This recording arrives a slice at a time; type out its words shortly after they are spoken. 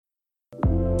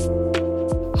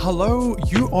Hello,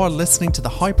 you are listening to the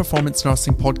High Performance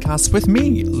Nursing Podcast with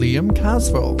me, Liam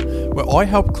Caswell, where I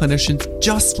help clinicians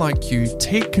just like you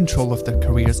take control of their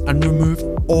careers and remove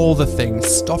all the things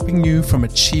stopping you from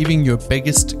achieving your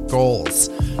biggest goals.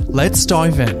 Let's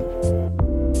dive in.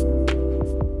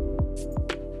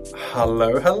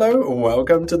 Hello,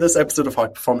 welcome to this episode of High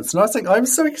Performance Nursing. I'm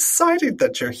so excited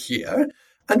that you're here.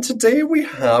 And today we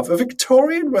have a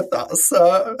Victorian with us.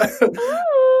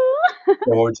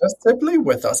 Georgia Sibley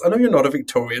with us. I know you're not a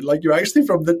Victorian, like you're actually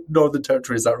from the Northern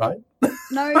Territory, is that right?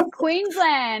 No,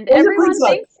 Queensland. Oh, Everyone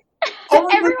Queensland. thinks, Oh,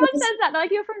 everyone says that. They're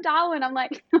like, you're from Darwin. I'm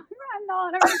like, I'm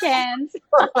not, I'm from Cairns.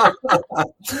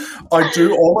 I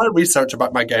do all my research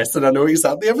about my guests and I know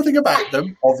exactly everything about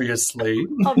them, obviously.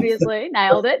 Obviously,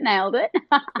 nailed it.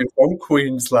 You're from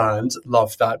Queensland,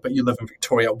 love that, but you live in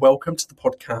Victoria. Welcome to the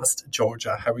podcast,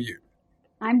 Georgia. How are you?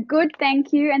 I'm good,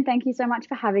 thank you. And thank you so much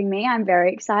for having me. I'm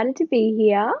very excited to be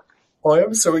here. I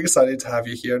am so excited to have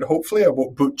you here, and hopefully I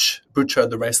won't butcher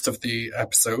the rest of the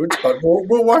episode, but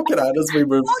we'll work it out as we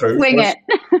move through. Swing it.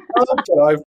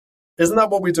 Isn't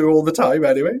that what we do all the time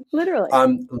anyway? Literally.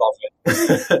 Love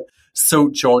it.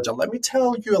 So, Georgia, let me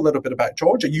tell you a little bit about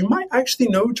Georgia. You might actually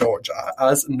know Georgia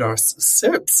as Nurse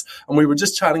Sibs, and we were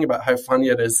just chatting about how funny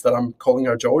it is that I'm calling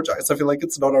her Georgia, because I feel like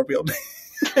it's not our real name.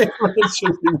 It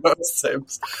should be Nurse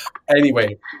Sibs.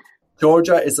 Anyway,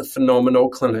 Georgia is a phenomenal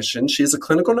clinician. She's a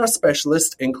clinical nurse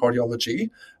specialist in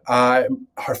cardiology,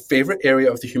 her favorite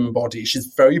area of the human body. She's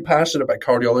very passionate about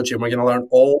cardiology, and we're going to learn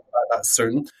all about that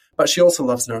soon. But she also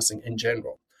loves nursing in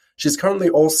general. She's currently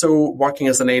also working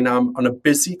as an ANAM on a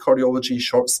busy cardiology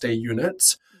short stay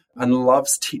unit and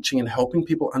loves teaching and helping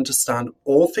people understand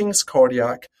all things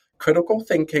cardiac, critical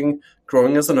thinking,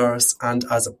 growing as a nurse and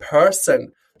as a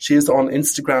person. She is on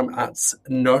Instagram at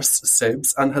Nurse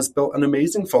Sibs and has built an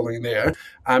amazing following there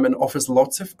and offers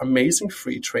lots of amazing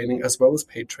free training as well as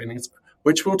paid trainings,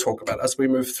 which we'll talk about as we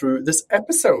move through this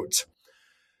episode.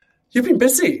 You've been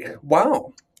busy.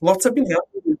 Wow. Lots have been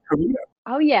happening in your career.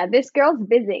 Oh, yeah, this girl's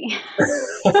busy.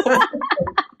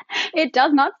 It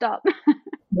does not stop.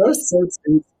 Nurse Sibs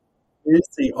is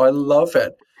busy. I love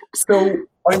it. So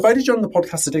I invited you on the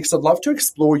podcast today because I'd love to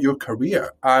explore your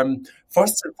career.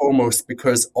 First and foremost,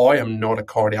 because I am not a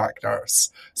cardiac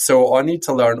nurse. So I need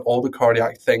to learn all the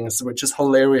cardiac things, which is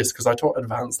hilarious because I taught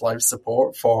advanced life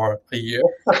support for a year.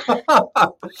 But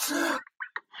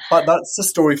that's the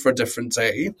story for a different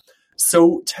day.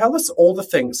 So tell us all the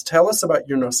things. Tell us about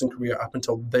your nursing career up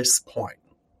until this point.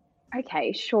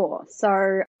 Okay, sure.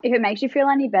 So if it makes you feel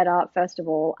any better, first of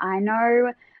all, I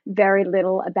know very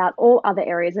little about all other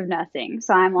areas of nursing.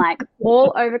 So I'm like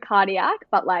all over cardiac,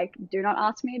 but like do not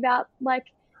ask me about like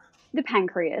the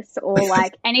pancreas or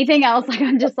like anything else. Like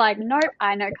I'm just like, nope,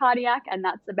 I know cardiac and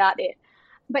that's about it.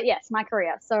 But yes, my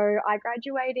career. So I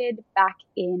graduated back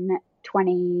in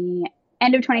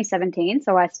end of 2017.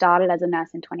 So I started as a nurse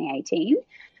in 2018.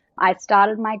 I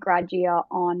started my grad year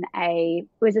on it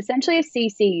was essentially a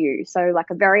CCU. So like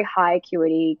a very high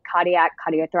acuity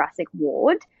cardiothoracic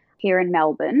ward here in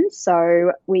Melbourne.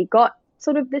 So we got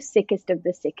sort of the sickest of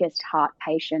the sickest heart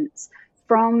patients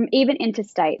from even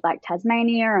interstate like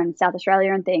Tasmania and South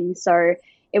Australia and things. So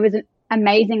it was an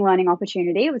amazing learning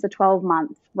opportunity. It was a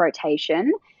 12-month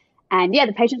rotation. And yeah,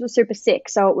 the patients were super sick.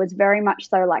 So it was very much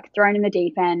so like thrown in the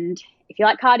deep end. If you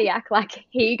like cardiac, like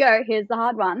here you go, here's the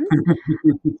hard ones.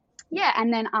 Yeah.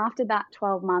 And then after that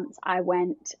 12 months, I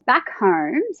went back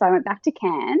home. So I went back to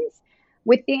Cairns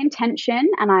with the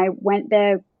intention, and I went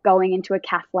there going into a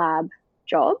cath lab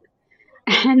job.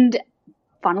 And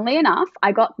funnily enough,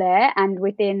 I got there and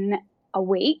within a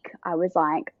week, I was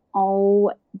like,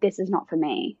 oh, this is not for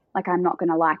me. Like, I'm not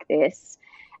going to like this.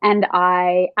 And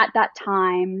at that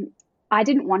time, I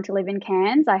didn't want to live in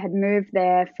Cairns. I had moved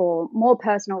there for more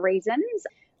personal reasons.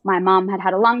 My mum had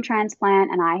had a lung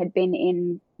transplant and I had been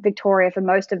in Victoria for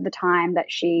most of the time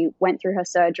that she went through her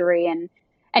surgery. And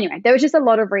anyway, there was just a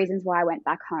lot of reasons why I went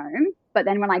back home. But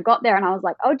then when I got there and I was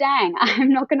like, oh, dang,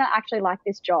 I'm not going to actually like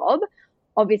this job.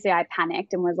 Obviously, I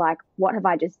panicked and was like, what have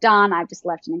I just done? I've just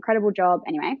left an incredible job.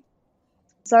 Anyway,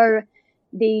 so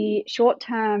the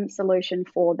short-term solution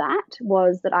for that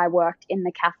was that I worked in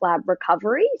the cath lab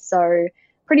recovery. So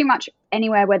pretty much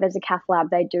anywhere where there's a cath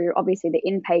lab, they do obviously the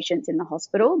inpatients in the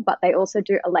hospital, but they also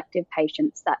do elective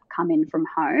patients that come in from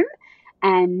home.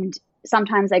 And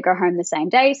sometimes they go home the same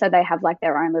day, so they have like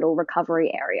their own little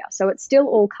recovery area. So it's still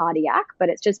all cardiac, but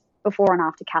it's just before and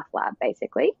after cath lab,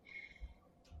 basically.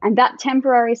 And that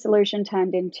temporary solution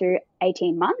turned into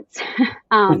 18 months.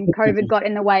 COVID got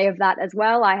in the way of that as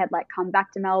well. I had like come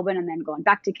back to Melbourne and then gone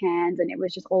back to Cairns, and it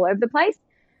was just all over the place.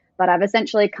 But I've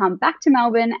essentially come back to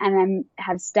Melbourne and then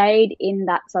have stayed in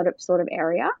that sort of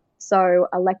area. So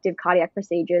elective cardiac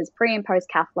procedures, pre and post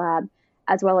cath lab,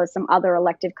 as well as some other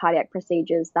elective cardiac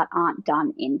procedures that aren't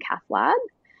done in cath lab.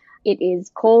 It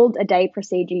is called a day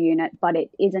procedure unit, but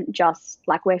it isn't just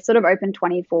like we're sort of open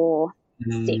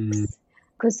 24/6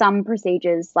 because some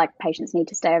procedures like patients need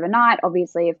to stay overnight.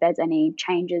 Obviously, if there's any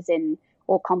changes in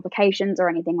or complications or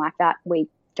anything like that, we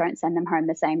don't send them home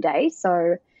the same day.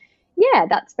 So yeah,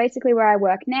 that's basically where I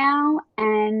work now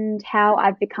and how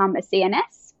I've become a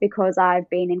CNS because I've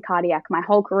been in cardiac my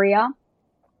whole career.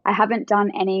 I haven't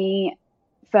done any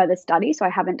further study, so I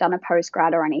haven't done a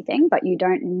postgrad or anything, but you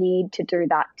don't need to do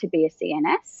that to be a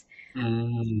CNS.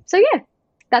 So yeah,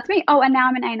 that's me. Oh, and now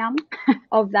I'm an ANUM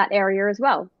of that area as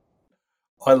well.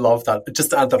 I love that.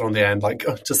 Just add that on the end, like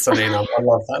just an ANUM. I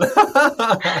love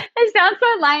that. It sounds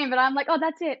so lame, but I'm like, oh,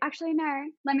 that's it. Actually, no,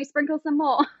 let me sprinkle some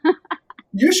more.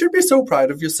 You should be so proud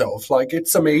of yourself. Like,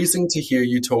 it's amazing to hear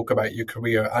you talk about your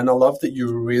career. And I love that you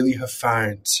really have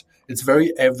found, it's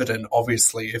very evident,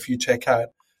 obviously, if you check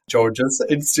out Georgia's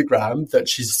Instagram, that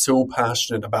she's so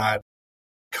passionate about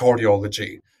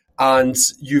cardiology. And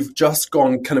you've just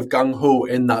gone kind of gung-ho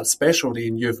in that specialty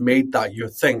and you've made that your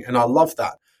thing. And I love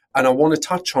that. And I want to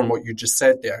touch on what you just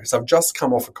said there, because I've just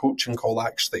come off a coaching call,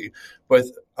 actually,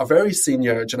 with a very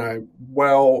senior,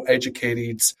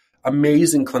 well-educated,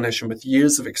 amazing clinician with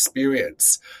years of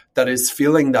experience that is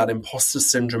feeling that imposter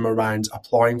syndrome around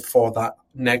applying for that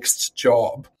next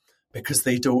job because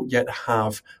they don't yet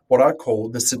have what I call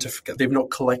the certificate. They've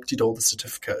not collected all the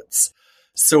certificates.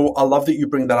 So I love that you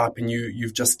bring that up and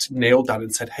you've just nailed that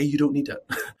and said, hey, you don't need it.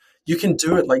 You can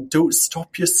do it. Like, don't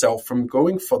stop yourself from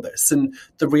going for this. And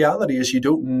the reality is you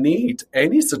don't need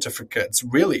any certificates,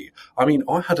 really. I mean,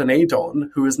 I had an ADON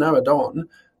who is now a DON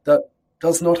that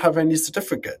does not have any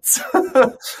certificates.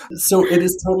 So it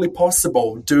is totally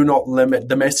possible. Do not limit.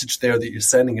 The message there that you're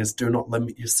sending is do not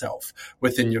limit yourself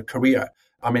within your career.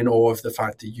 I'm in awe of the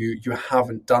fact that you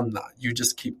haven't done that. You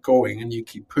just keep going and you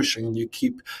keep pushing and you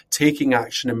keep taking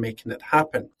action and making it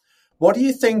happen. What do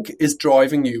you think is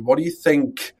driving you? What do you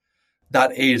think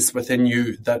that is within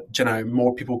you that,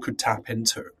 more people could tap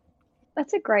into?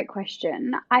 That's a great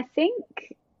question. I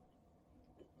think,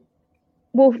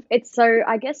 well,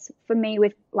 I guess for me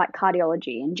with like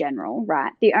cardiology in general,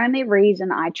 right? The only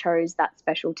reason I chose that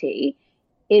specialty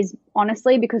is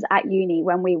honestly because at uni,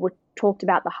 when we talked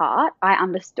about the heart, I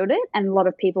understood it. And a lot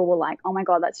of people were like, oh my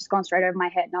God, that's just gone straight over my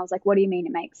head. And I was like, what do you mean?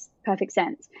 It makes perfect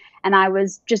sense. And I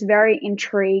was just very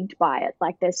intrigued by it.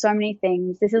 Like, there's so many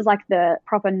things. This is like the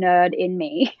proper nerd in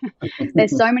me.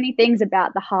 There's so many things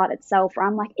about the heart itself where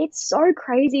I'm like, it's so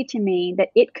crazy to me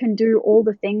that it can do all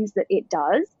the things that it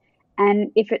does.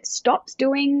 And if it stops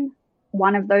doing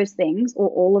one of those things or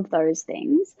all of those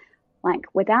things, like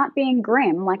without being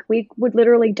grim, like we would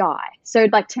literally die. So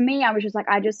like to me, I was just like,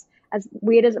 as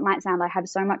weird as it might sound, I have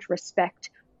so much respect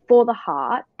for the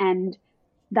heart. And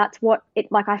that's what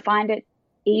I find it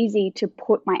easy to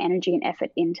put my energy and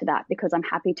effort into that because I'm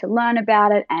happy to learn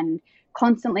about it and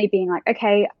constantly being like,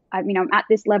 okay, I'm at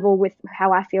this level with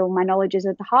how I feel my knowledge is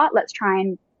of the heart. Let's try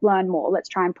and learn more. Let's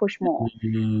try and push more.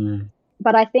 Mm-hmm.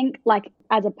 But I think like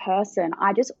as a person,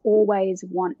 I just always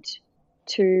want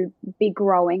to be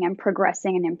growing and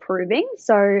progressing and improving.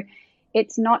 So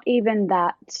it's not even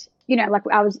that, like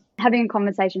I was having a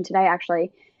conversation today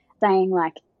actually saying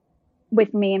like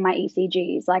with me and my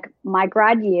ECGs, like my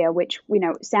grad year, which,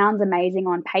 sounds amazing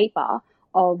on paper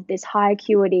of this high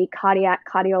acuity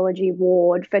cardiology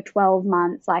ward for 12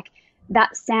 months. Like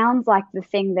that sounds like the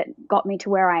thing that got me to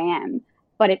where I am.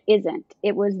 But it isn't.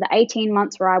 It was the 18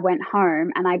 months where I went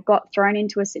home and I got thrown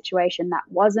into a situation that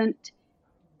wasn't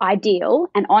ideal.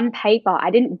 And on paper,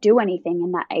 I didn't do anything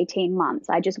in that 18 months.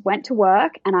 I just went to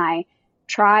work and I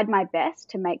tried my best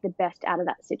to make the best out of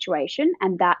that situation.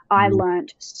 And that I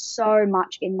learned so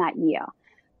much in that year.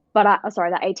 That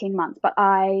 18 months. But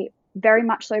I very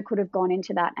much so could have gone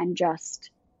into that and just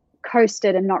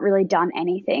coasted and not really done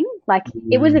anything. Like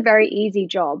it was a very easy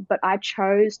job, but I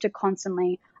chose to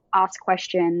constantly ask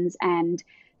questions and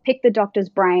pick the doctor's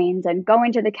brains and go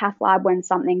into the cath lab when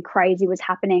something crazy was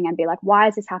happening and be like, why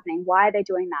is this happening? Why are they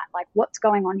doing that? Like, what's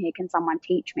going on here? Can someone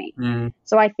teach me?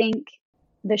 So I think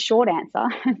the short answer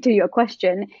to your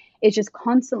question is just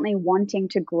constantly wanting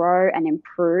to grow and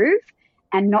improve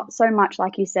and not so much,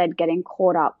 like you said, getting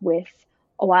caught up with,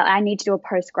 oh, I need to do a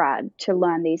postgrad to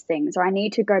learn these things, or I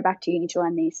need to go back to uni to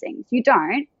learn these things. You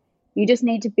don't. You just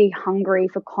need to be hungry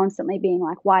for constantly being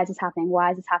like, why is this happening?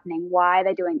 Why is this happening? Why are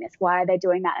they doing this? Why are they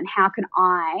doing that? And how can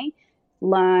I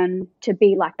learn to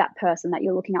be like that person that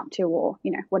you're looking up to or,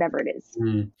 whatever it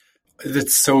is?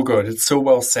 It's so good. It's so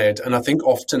well said. And I think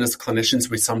often as clinicians,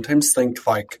 we sometimes think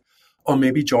like, oh,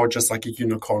 maybe Georgia's like a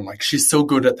unicorn. Like she's so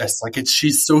good at this. Like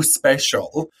she's so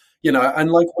special,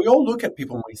 and like we all look at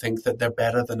people and we think that they're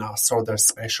better than us or they're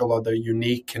special or they're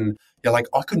unique. And you're like,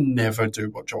 I could never do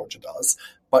what Georgia does.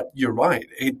 But you're right.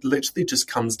 It literally just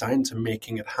comes down to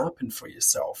making it happen for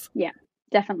yourself. Yeah,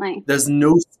 definitely. There's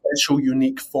no special,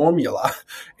 unique formula.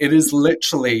 It is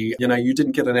literally, you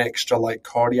didn't get an extra like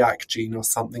cardiac gene or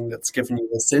something that's given you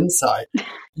this insight.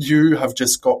 You have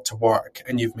just got to work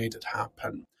and you've made it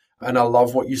happen. And I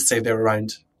love what you say there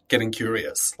around getting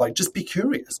curious. Like, just be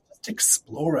curious, just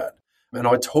explore it. And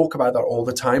I talk about that all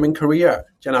the time in career,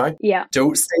 Yeah.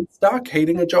 Don't stay stuck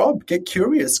hating a job. Get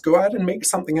curious. Go out and make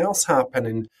something else happen.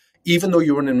 And even though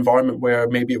you're in an environment where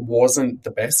maybe it wasn't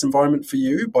the best environment for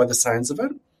you by the sounds of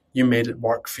it, you made it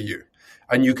work for you.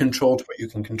 And you controlled what you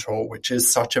can control, which is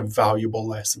such a valuable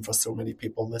lesson for so many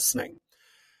people listening.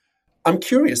 I'm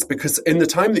curious because in the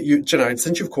time that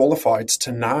since you've qualified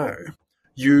to now,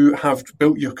 you have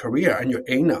built your career and your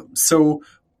ANUM. So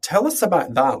tell us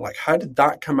about that. Like, how did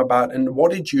that come about and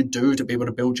what did you do to be able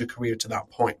to build your career to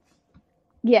that point?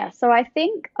 Yeah, so I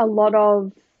think a lot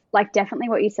of, like, definitely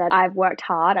what you said, I've worked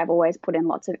hard. I've always put in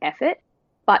lots of effort,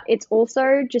 but it's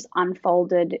also just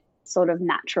unfolded sort of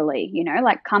naturally,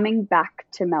 like coming back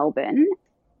to Melbourne.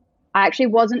 I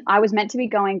was meant to be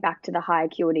going back to the high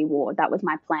acuity ward. That was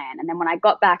my plan. And then when I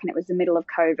got back and it was the middle of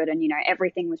COVID and,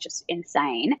 everything was just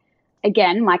insane.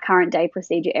 Again, my current day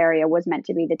procedure area was meant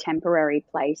to be the temporary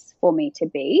place for me to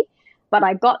be. But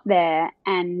I got there,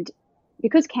 and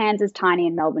because Cairns is tiny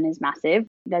and Melbourne is massive,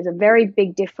 there's a very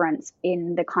big difference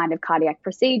in the kind of cardiac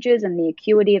procedures and the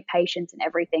acuity of patients and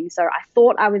everything. So I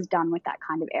thought I was done with that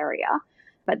kind of area.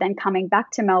 But then coming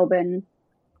back to Melbourne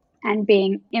and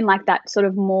being in like that sort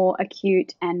of more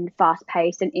acute and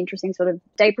fast-paced and interesting sort of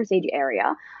day procedure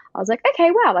area, I was like,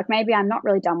 okay, wow, like maybe I'm not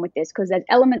really done with this, because there's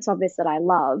elements of this that I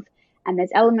love. And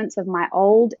there's elements of my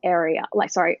old area,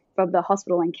 from the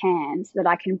hospital in Cairns, that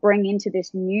I can bring into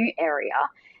this new area.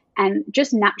 And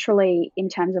just naturally, in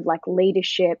terms of like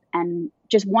leadership and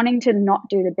just wanting to not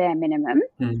do the bare minimum,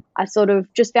 I sort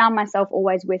of just found myself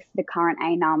always with the current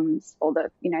ANUMs or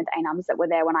the ANUMs that were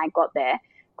there when I got there,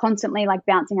 constantly like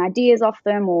bouncing ideas off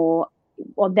them or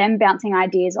them bouncing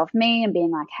ideas off me and being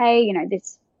like, hey,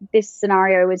 this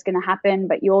scenario is going to happen,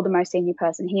 but you're the most senior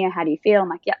person here. How do you feel? I'm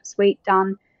like, yep, sweet,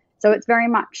 done. So it's very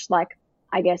much like,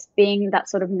 I guess, being that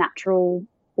sort of natural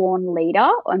born leader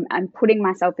and putting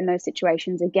myself in those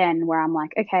situations again where I'm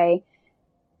like, okay,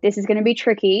 this is going to be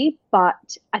tricky,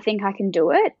 but I think I can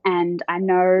do it. And I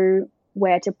know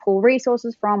where to pull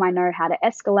resources from. I know how to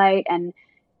escalate. And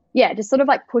yeah, just sort of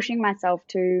like pushing myself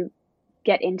to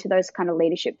get into those kind of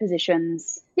leadership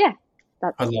positions. Yeah.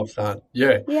 I love that.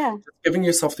 Yeah. Yeah. Just giving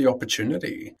yourself the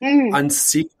opportunity and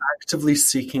actively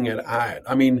seeking it out.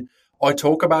 I mean, I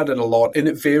talk about it a lot, and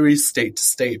it varies state to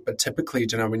state, but typically,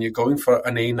 when you're going for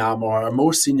an ANUM or a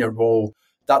more senior role,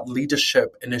 that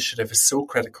leadership initiative is so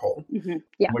critical,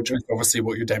 which is obviously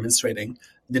what you're demonstrating.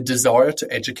 The desire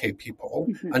to educate people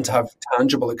and to have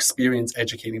tangible experience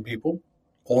educating people,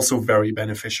 also very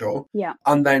beneficial. Yeah.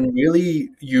 And then really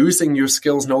using your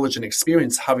skills, knowledge, and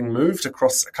experience, having moved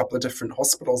across a couple of different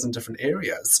hospitals in different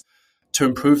areas, to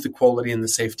improve the quality and the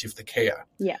safety of the care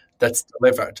that's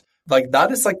delivered. Like,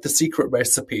 that is like the secret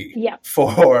recipe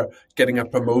for getting a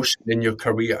promotion in your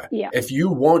career. Yeah. If you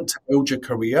want to build your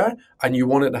career and you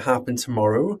want it to happen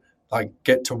tomorrow, like,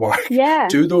 get to work. Yeah.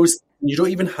 Do those. You don't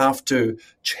even have to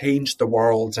change the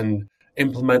world and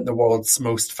implement the world's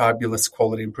most fabulous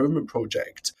quality improvement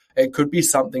project. It could be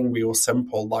something real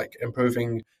simple, like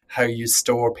improving how you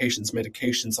store patients'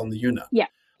 medications on the unit. Yeah,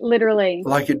 literally.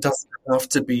 Like, it doesn't have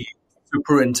to be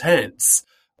super intense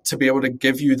to be able to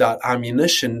give you that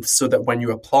ammunition so that when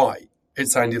you apply, it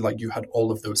sounded like you had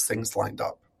all of those things lined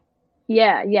up.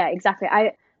 Yeah, exactly.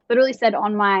 I literally said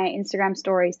on my Instagram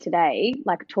stories today,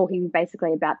 like talking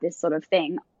basically about this sort of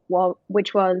thing,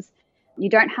 which was,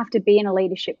 you don't have to be in a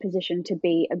leadership position to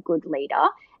be a good leader.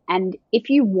 And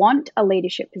if you want a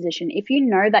leadership position, if you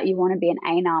know that you want to be an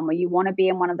ANUM or you want to be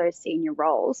in one of those senior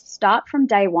roles, start from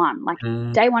day one, like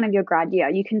day one of your grad year.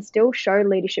 You can still show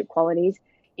leadership qualities.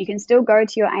 You can still go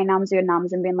to your ANUMs or your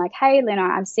NUMs and be like, hey, Lena,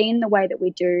 I've seen the way that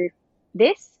we do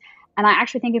this. And I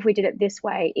actually think if we did it this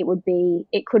way,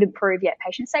 it could improve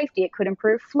patient safety. It could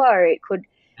improve flow. It could,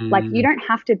 like, you don't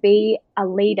have to be a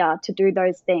leader to do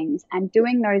those things. And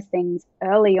doing those things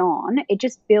early on, it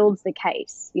just builds the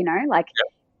case,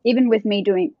 even with me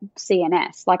doing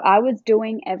CNS, like I was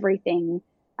doing everything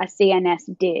a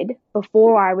CNS did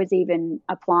before I was even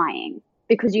applying,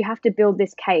 because you have to build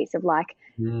this case of like,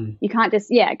 you can't just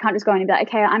go in and be like,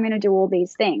 okay, I'm going to do all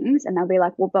these things. And they'll be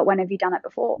like, well, but when have you done it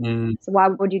before? So why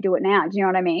would you do it now? Do you know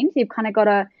what I mean? So you've kind of got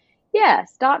to,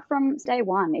 start from day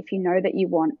one if you know that you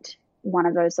want one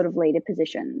of those sort of leader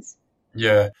positions.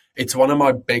 Yeah, it's one of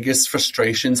my biggest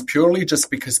frustrations, purely just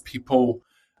because people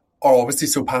are obviously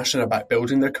so passionate about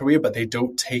building their career, but they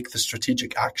don't take the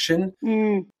strategic action.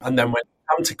 And then when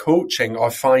it comes to coaching, I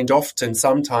find often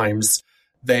sometimes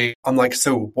I'm like,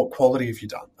 so what quality have you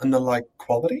done? And they're like,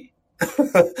 quality?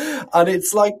 And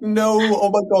it's like, no, oh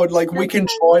my God, like we can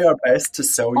try our best to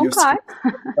sell you, but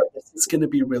this is going to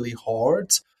be really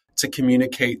hard to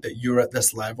communicate that you're at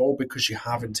this level because you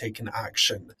haven't taken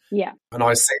action. Yeah. And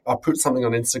I put something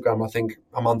on Instagram, I think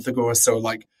a month ago or so,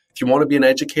 like, if you want to be an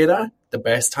educator, the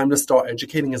best time to start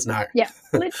educating is now. Yeah,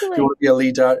 literally. If you want to be a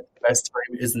leader, the best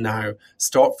time is now.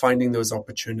 Start finding those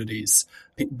opportunities.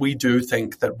 We do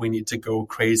think that we need to go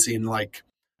crazy and like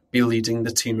be leading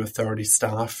the team of 30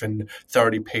 staff and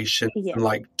 30 patients and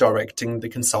like directing the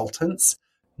consultants,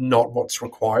 not what's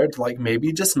required. Like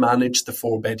maybe just manage the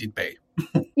 4-bedded bay.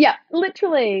 Yeah,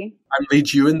 literally. And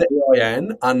lead you in the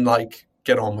AIN and like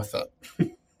get on with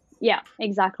it. Yeah,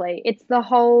 exactly. It's the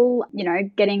whole,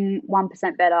 getting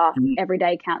 1% better every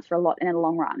day counts for a lot in the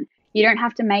long run. You don't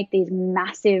have to make these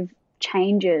massive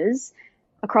changes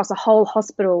across a whole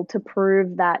hospital to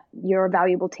prove that you're a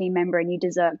valuable team member and you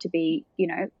deserve to be,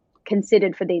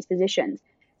 considered for these positions.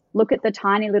 Look at the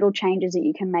tiny little changes that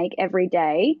you can make every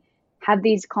day, have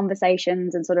these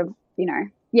conversations and sort of,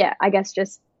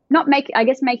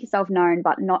 make yourself known,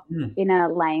 but not in a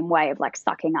lame way of like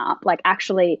sucking up. Like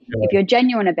actually, if you're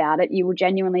genuine about it, you will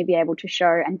genuinely be able to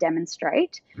show and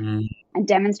demonstrate. And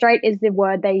demonstrate is the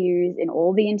word they use in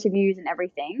all the interviews and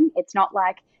everything. It's not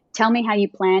like, tell me how you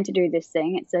plan to do this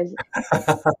thing. It says,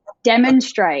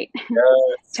 demonstrate.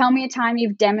 Yes. Tell me a time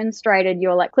you've demonstrated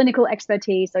your like clinical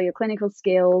expertise or your clinical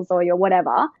skills or your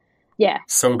whatever. Yeah.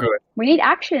 So good. We need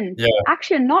action. Yeah.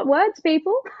 Action, not words,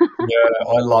 people. Yeah,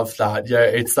 I love that. Yeah,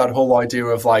 it's that whole idea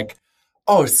of like,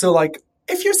 oh, so like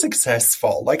if you're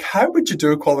successful, like how would you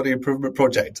do a quality improvement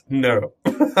project? No.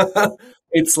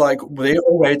 It's like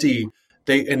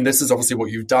and this is obviously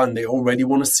what you've done, they already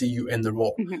want to see you in the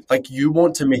role. Like you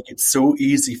want to make it so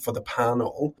easy for the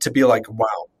panel to be like,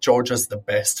 wow, Georgia's the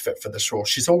best fit for this role.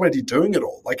 She's already doing it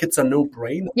all. Like it's a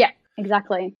no-brainer. Yeah,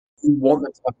 exactly. You want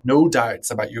them to have no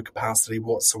doubts about your capacity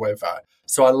whatsoever.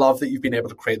 So I love that you've been able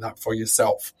to create that for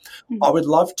yourself. I would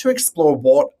love to explore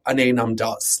what an ANUM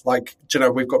does. Like,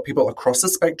 we've got people across the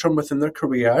spectrum within their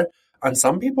career, and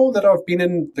some people that have been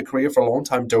in the career for a long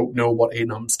time don't know what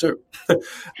ANUMs do.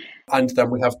 And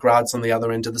then we have grads on the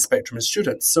other end of the spectrum as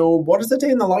students. So what does a day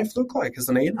in the life look like as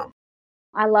an ANUM?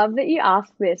 I love that you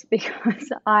asked this because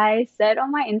I said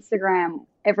on my Instagram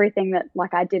everything that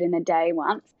like I did in a day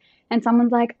once. And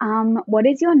someone's like, what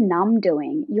is your NUM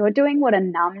doing? You're doing what a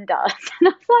NUM does. And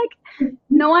I was like,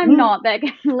 no, I'm not. They're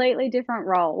completely different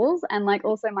roles. And like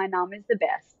also my NUM is the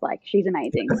best. Like she's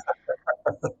amazing.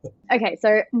 Okay,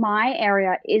 so my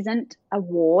area isn't a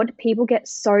ward. People get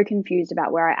so confused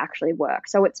about where I actually work.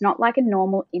 So it's not like a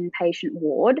normal inpatient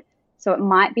ward. So it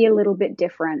might be a little bit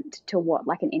different to what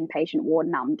like an inpatient ward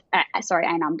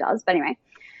ANUM does. But anyway,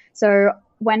 so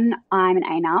when I'm an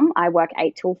ANUM, I work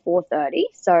 8 till 4:30.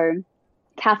 So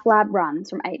cath lab runs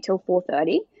from 8 till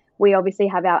 4:30. We obviously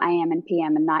have our AM and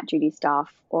PM and night duty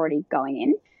staff already going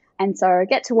in. And so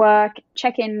get to work,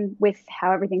 check in with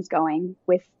how everything's going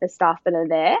with the staff that are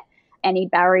there, any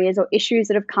barriers or issues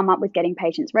that have come up with getting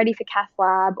patients ready for cath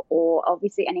lab, or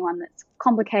obviously anyone that's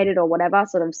complicated or whatever,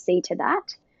 sort of see to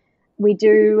that. We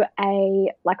do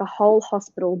a whole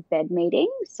hospital bed meeting.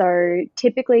 So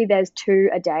typically there's 2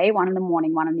 a day, one in the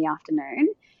morning, one in the afternoon.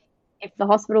 If the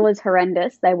hospital is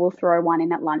horrendous, they will throw one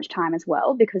in at lunchtime as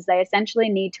well, because they essentially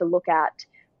need to look at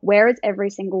where is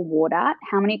every single ward at,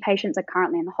 how many patients are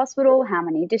currently in the hospital, how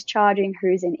many are discharging,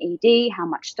 who's in ED, how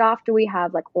much staff do we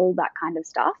have, like all that kind of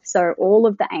stuff. So all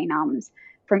of the ANUMs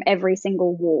from every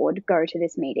single ward go to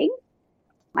this meeting.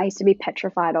 I used to be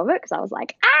petrified of it because I was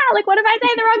like, what if I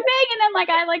say the wrong thing? And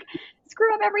then I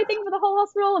screw up everything for the whole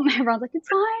hospital. And everyone's like, it's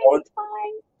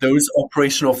fine. Those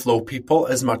operational flow people,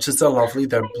 as much as they're lovely,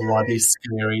 they're bloody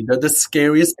scary. They're the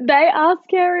scariest. They are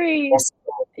scary.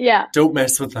 Possible. Yeah. Don't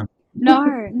mess with them.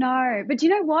 No. But you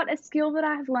know what? A skill that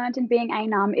I have learned in being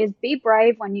ANUM is be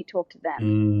brave when you talk to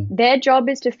them. Their job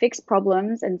is to fix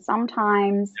problems, and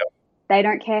sometimes they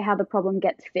don't care how the problem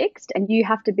gets fixed. And you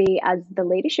have to be, as the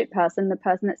leadership person, the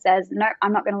person that says, no,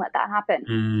 I'm not going to let that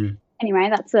happen. Anyway,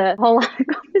 that's a whole other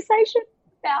conversation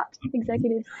about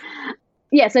executives.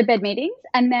 Yeah, so bed meetings.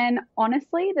 And then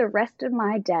honestly, the rest of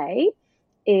my day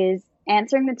is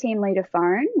answering the team leader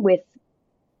phone with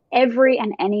every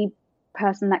and any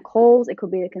person that calls. It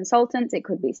could be the consultants, it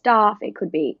could be staff, it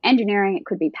could be engineering, it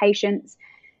could be patients.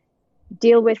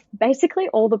 Deal with basically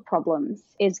all the problems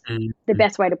is the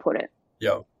best way to put it.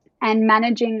 Yeah. And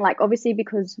managing, like, obviously,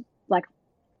 because like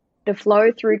the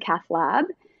flow through cath lab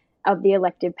of the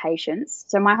elective patients.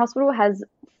 So my hospital has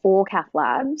 4 cath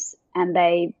labs, and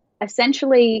they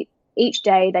essentially each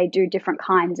day they do different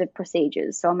kinds of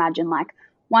procedures. So imagine like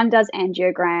one does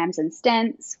angiograms and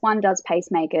stents, one does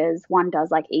pacemakers, one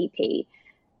does like EP.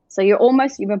 So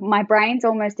my brain's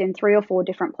almost in 3 or 4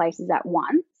 different places at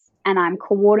once, and I'm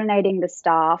coordinating the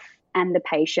staff and the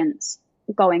patients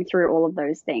going through all of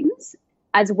those things,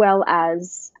 as well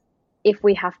as if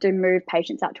we have to move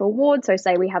patients out to a ward. So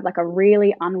say we have like a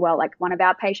really unwell, like one of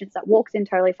our patients that walks in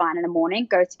totally fine in the morning,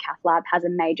 goes to cath lab, has a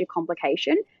major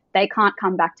complication. They can't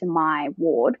come back to my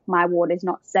ward. My ward is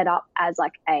not set up as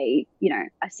like a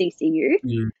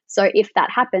CCU. So if that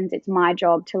happens, it's my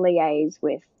job to liaise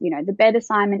with, the bed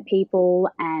assignment people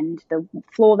and the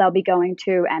floor they'll be going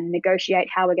to, and negotiate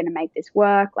how we're going to make this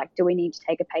work. Like, do we need to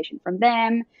take a patient from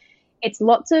them? It's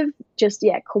lots of just,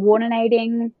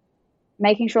 coordinating,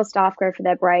 making sure staff go for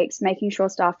their breaks, making sure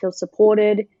staff feel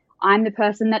supported. I'm the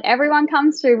person that everyone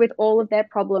comes to with all of their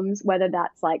problems, whether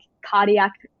that's like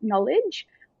cardiac knowledge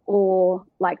or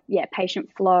like, patient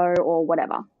flow or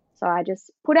whatever. So I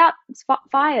just put out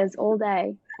fires all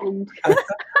day, and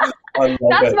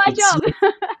that's my job.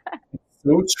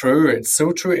 So true. It's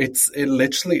so true. It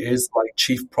literally is like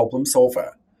chief problem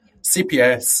solver.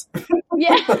 CPS.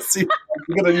 Yeah.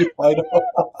 You got a new title.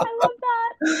 I love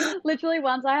that. Literally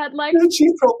once I had like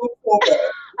chief problem solver.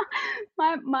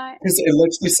 my Because it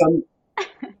literally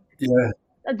yeah.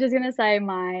 I'm just gonna say,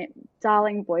 my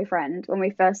darling boyfriend, when we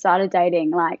first started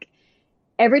dating, like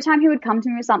every time he would come to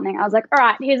me with something, I was like, all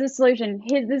right, here's a solution.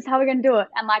 This is how we're going to do it.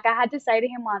 And like, I had to say to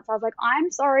him once, I was like,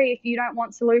 I'm sorry if you don't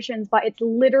want solutions, but it's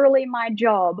literally my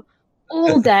job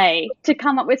all day to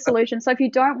come up with solutions. So if you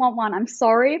don't want one, I'm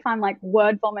sorry if I'm like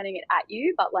word vomiting it at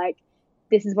you, but like,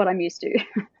 this is what I'm used to.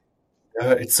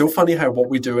 It's so funny how what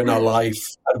we do in our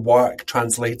life at work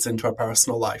translates into our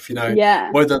personal life,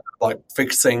 Yeah. Whether like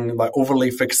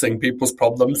overly fixing people's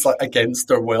problems like against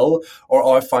their will,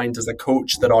 or I find as a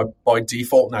coach that I by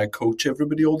default now coach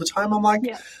everybody all the time. I'm like,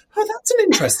 oh, that's an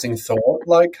interesting thought.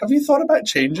 Like, have you thought about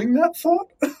changing that thought?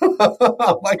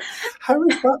 Like, how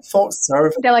is that thought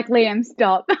serve? They're like, Liam,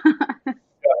 stop. And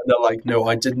they're like, no,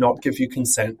 I did not give you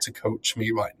consent to coach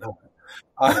me right now.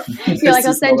 You're like,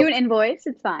 I'll send you an invoice.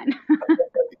 It's fine.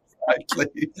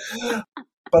 Exactly.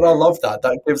 But I love that.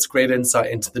 That gives great insight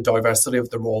into the diversity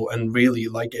of the role, and really,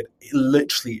 like, it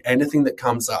literally anything that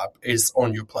comes up is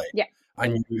on your plate. Yeah.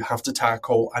 And you have to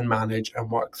tackle and manage and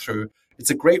work through.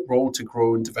 It's a great role to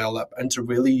grow and develop, and to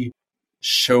really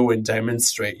show and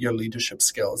demonstrate your leadership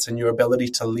skills and your ability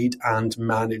to lead and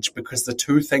manage, because the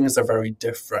two things are very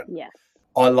different. Yeah.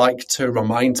 I like to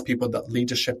remind people that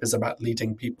leadership is about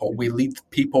leading people. We lead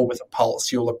people with a pulse.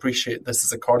 You'll appreciate this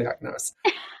as a cardiac nurse.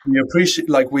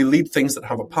 We lead things that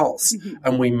have a pulse,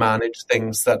 and we manage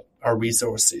things that are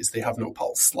resources. They have no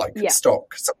pulse, like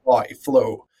stock, supply,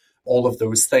 flow, all of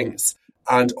those things.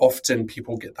 And often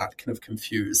people get that kind of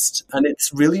confused. And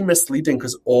it's really misleading,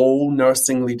 because all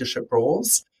nursing leadership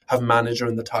roles have manager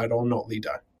in the title, not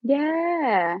leader.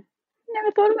 Yeah.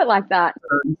 Never thought of it like that.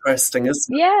 Very interesting,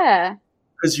 isn't it? Yeah.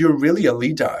 Because you're really a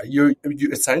leader.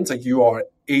 It sounds like you are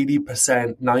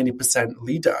 80%, 90%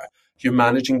 leader. You're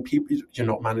managing people. You're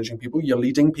not managing people. You're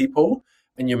leading people,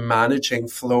 and you're managing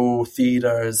flow,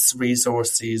 theatres,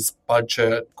 resources,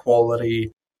 budget,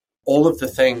 quality, all of the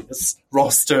things,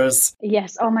 rosters.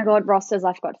 Yes. Oh my God, rosters.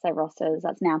 I forgot to say rosters.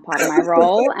 That's now part of my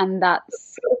role, and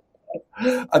that's...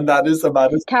 And that is a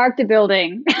matter. Character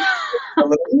building.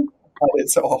 And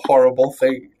it's a horrible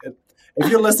thing. If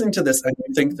you're listening to this and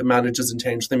you think the managers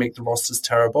intentionally make the rosters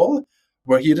terrible,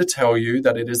 we're here to tell you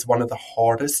that it is one of the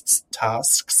hardest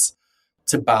tasks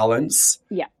to balance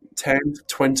 10,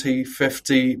 20,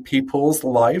 50 people's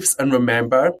lives. And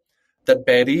remember that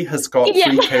Betty has got 3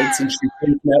 kids and she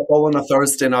plays netball on a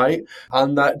Thursday night,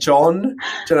 and that John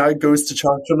goes to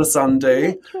church on a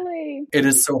Sunday. Literally. It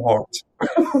is so hard.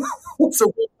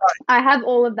 So I have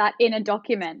all of that in a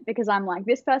document, because I'm like,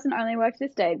 this person only works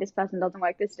this day, this person doesn't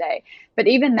work this day. But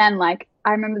even then, like,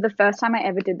 I remember the first time I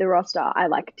ever did the roster, I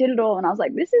like did it all, and I was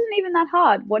like, this isn't even that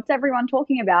hard. What's everyone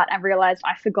talking about? And realized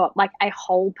I forgot like a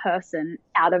whole person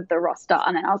out of the roster,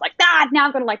 and then I was like, now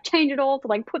I've got to like change it all to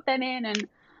like put them in, and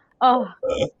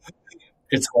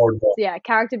it's hard. Yeah,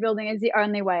 character building is the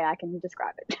only way I can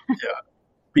describe it. Yeah.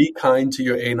 be kind to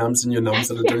your ANUMs and your NUMs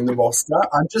that are doing the roster,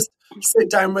 and just sit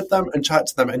down with them and chat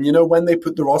to them. And when they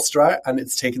put the roster out and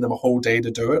it's taken them a whole day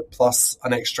to do it, plus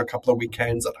an extra couple of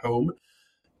weekends at home,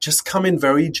 just come in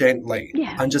very gently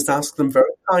and just ask them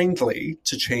very kindly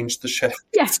to change the shift.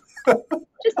 Yeah.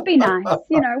 Just be nice.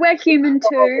 We're human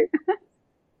too.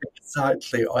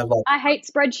 Exactly. I hate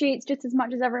spreadsheets just as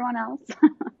much as everyone else.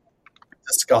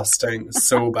 Disgusting.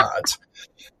 So bad.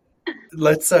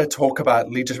 Let's talk about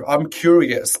leadership. I'm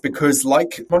curious because,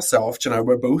 like myself,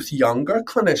 we're both younger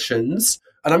clinicians.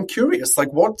 And I'm curious,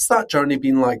 what's that journey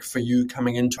been like for you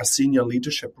coming into a senior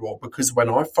leadership role? Because when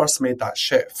I first made that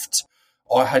shift,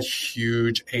 I had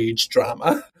huge age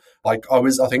drama. I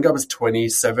think I was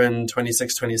 26,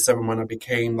 27 when I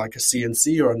became a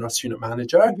CNC or a nurse unit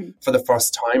manager for the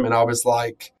first time. And I was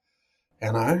like,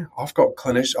 I've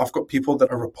got people that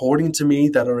are reporting to me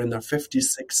that are in their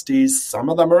 50s, 60s. Some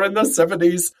of them are in their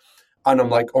 70s. And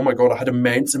I'm like, oh my God, I had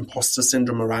immense imposter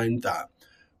syndrome around that.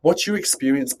 What's your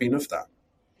experience been of that?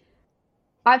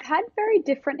 I've had very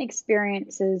different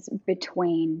experiences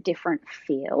between different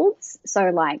fields. So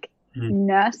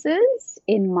nurses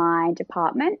in my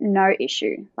department, no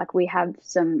issue. We have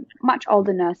some much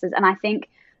older nurses. And I think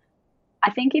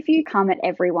if you come at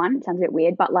everyone, it sounds a bit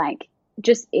weird, but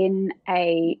just in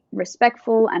a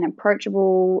respectful and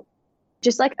approachable,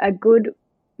 just a good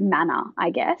manner, I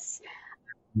guess.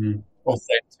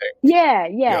 Authentic. Yeah,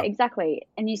 exactly.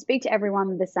 And you speak to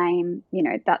everyone the same,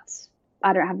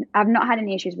 I've not had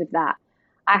any issues with that.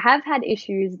 I have had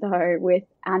issues though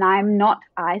and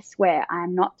I swear,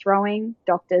 I'm not throwing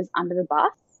doctors under the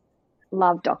bus.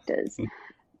 Love doctors.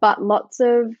 But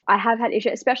I have had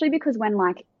issues, especially because when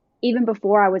even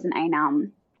before I was an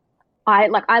ANUM,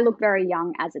 I look very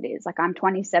young as it is. I'm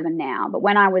 27 now, but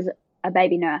when I was a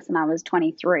baby nurse and I was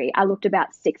 23, I looked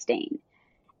about 16.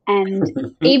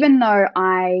 And even though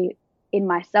I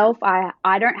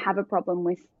don't have a problem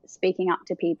with speaking up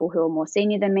to people who are more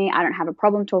senior than me. I don't have a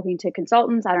problem talking to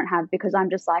consultants. Because I'm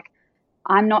just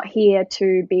I'm not here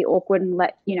to be awkward and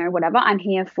whatever. I'm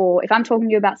here for, if I'm talking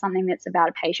to you about something that's about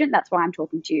a patient, that's why I'm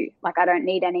talking to you. I don't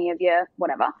need any of your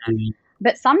whatever.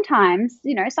 But sometimes,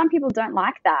 some people don't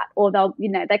like that, or they'll,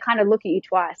 they kind of look at you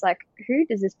twice, who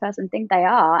does this person think they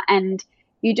are? And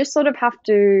you just sort of have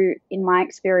to, in my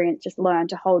experience, just learn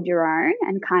to hold your own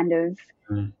and kind of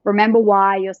remember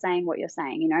why you're saying what you're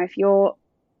saying.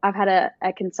 I've had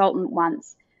a consultant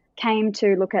once came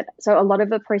to look at, so a lot of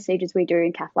the procedures we do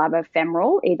in cath lab are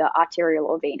femoral, either arterial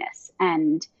or venous.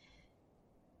 And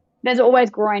there's always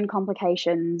groin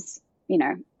complications,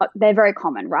 they're very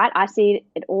common, right? I see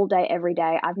it all day, every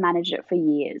day. I've managed it for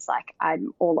years.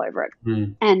 I'm all over it.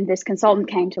 And this consultant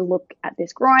came to look at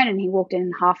this groin and he walked in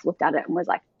and half looked at it and was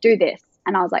like, do this.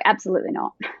 And I was like, absolutely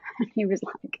not. He was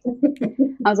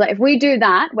I was like, if we do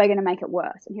that, we're going to make it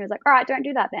worse. And he was like, all right, don't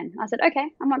do that then. I said, okay,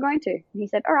 I'm not going to. And he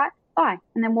said, all right, bye.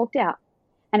 And then walked out.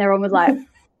 And everyone was like,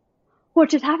 what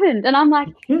just happened? And I'm like,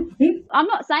 I'm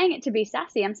not saying it to be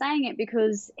sassy. I'm saying it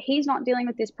because he's not dealing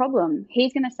with this problem.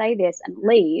 He's going to say this and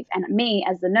leave. And me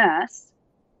as the nurse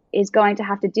is going to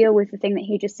have to deal with the thing that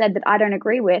he just said that I don't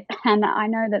agree with. And I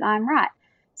know that I'm right.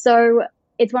 So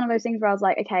it's one of those things where I was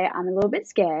like, okay, I'm a little bit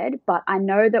scared, but I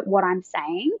know that what I'm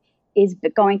saying is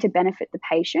going to benefit the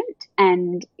patient.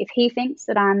 And if he thinks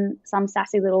that I'm some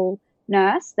sassy little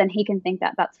nurse, then he can think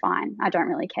that that's fine. I don't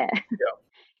really care.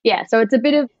 Yeah. So it's a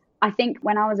bit of, I think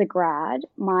when I was a grad,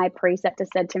 my preceptor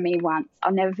said to me once,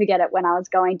 I'll never forget it, when I was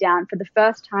going down for the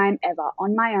first time ever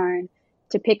on my own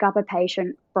to pick up a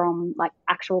patient from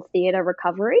actual theatre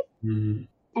recovery. And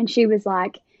she was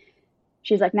like,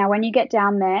 now when you get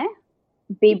down there,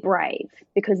 be brave,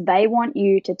 because they want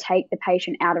you to take the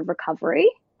patient out of recovery.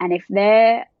 And if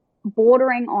they're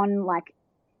bordering on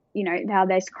how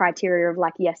there's criteria of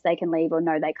yes, they can leave or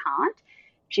no, they can't.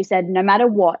 She said, no matter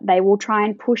what, they will try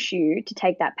and push you to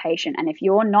take that patient. And if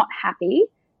you're not happy,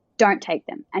 don't take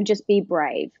them and just be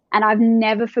brave. And I've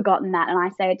never forgotten that. And I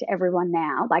say it to everyone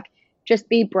now, just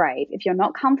be brave. If you're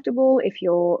not comfortable, if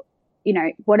you're,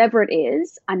 whatever it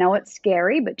is, I know it's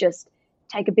scary, but just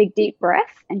take a big deep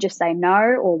breath and just say no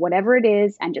or whatever it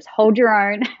is and just hold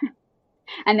your own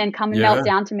and then come and melt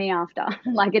down to me after.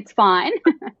 It's fine.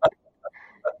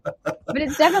 But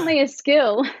it's definitely a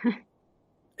skill.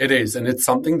 It is, and it's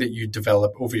something that you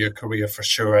develop over your career for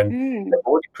sure. And the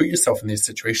more you put yourself in these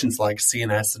situations like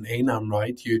CNS and ANUM,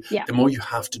 right, the more you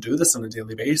have to do this on a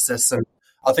daily basis. And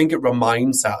I think it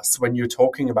reminds us, when you're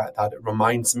talking about that, it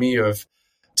reminds me of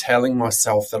telling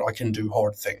myself that I can do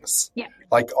hard things. Yeah.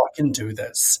 I can do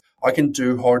this. I can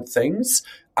do hard things.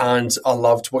 And I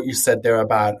loved what you said there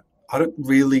about, I don't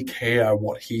really care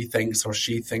what he thinks or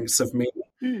she thinks of me.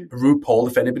 RuPaul,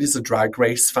 if anybody's a Drag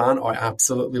Race fan, I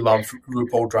absolutely love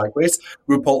RuPaul Drag Race.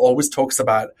 RuPaul always talks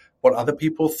about what other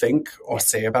people think or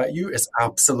say about you is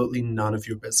absolutely none of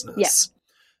your business. Yeah.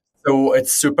 So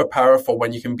it's super powerful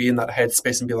when you can be in that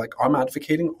headspace and be like, I'm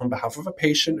advocating on behalf of a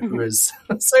patient who is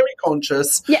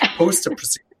semi-conscious, post a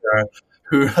procedure,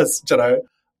 who has,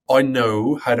 I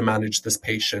know how to manage this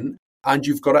patient. And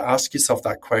you've got to ask yourself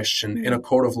that question. In a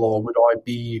court of law, would I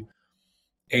be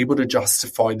able to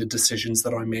justify the decisions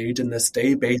that I made in this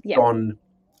day based on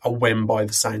a whim by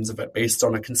the sounds of it, based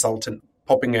on a consultant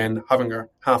popping in, having a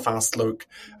half-assed look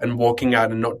and walking out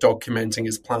and not documenting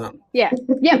his plan? Yeah.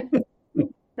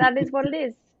 That is what it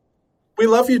is. We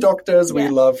love you, doctors. We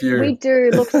love you. We do.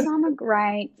 Look, some are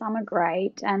great.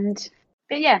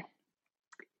 But yeah.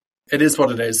 It is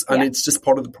what it is. And it's just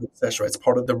part of the process, right? It's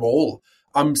part of the role.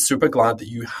 I'm super glad that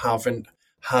you haven't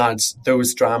had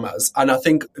those dramas. And I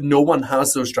think no one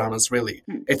has those dramas, really.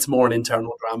 It's more an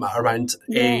internal drama around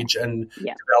age and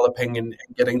developing and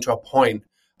getting to a point.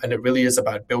 And it really is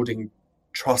about building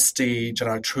trusty,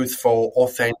 truthful,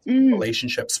 authentic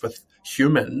relationships with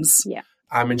humans.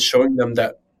 And showing them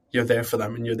that you're there for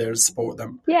them and you're there to support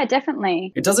them. Yeah,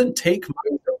 definitely. It doesn't take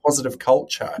much of positive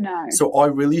culture. No. So I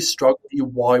really struggle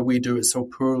with why we do it so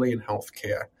poorly in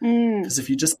healthcare. Because if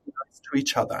you just be nice to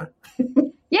each other.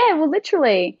 Yeah, well,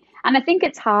 literally. And I think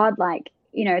it's hard,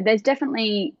 there's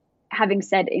definitely, having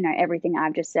said, everything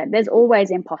I've just said, there's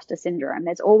always imposter syndrome.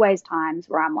 There's always times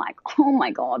where I'm like, oh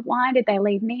my God, why did they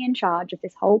leave me in charge of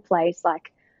this whole place?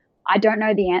 I don't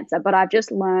know the answer, but I've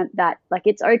just learned that,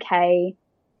 it's okay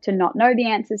to not know the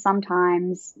answers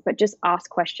sometimes, but just ask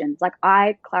questions.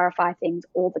 I clarify things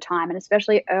all the time, and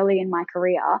especially early in my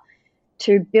career,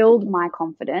 to build my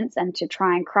confidence and to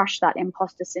try and crush that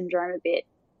imposter syndrome a bit.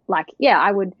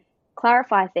 I would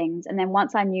clarify things, and then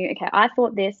once I knew, okay, I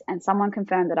thought this and someone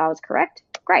confirmed that I was correct,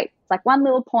 great. It's one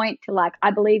little point to I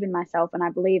believe in myself and I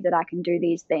believe that I can do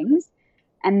these things.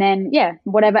 And then,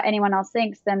 whatever anyone else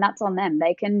thinks, then that's on them.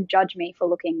 They can judge me for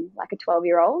looking like a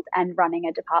 12-year-old and running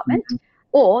a department,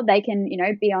 or they can,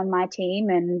 be on my team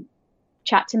and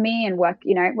chat to me and work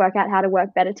out how to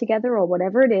work better together or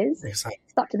whatever it is. Exactly.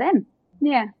 It's up to them.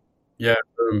 Yeah. Yeah,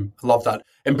 I love that.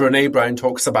 And Brene Brown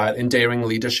talks about, in Daring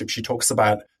Leadership, she talks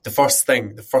about the first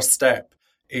step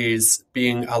is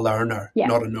being a learner,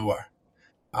 not a knower.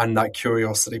 And that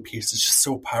curiosity piece is just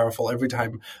so powerful. Every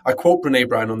time I quote Brene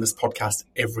Brown on this podcast,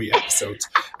 every episode.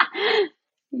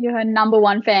 You're her number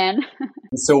one fan.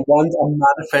 So once I'm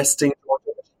manifesting,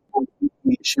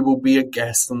 she will be a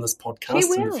guest on this podcast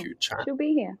in the future. She'll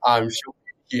be here. She'll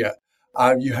be here.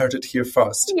 You heard it here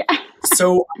first. Yeah.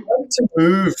 So I want to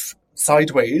move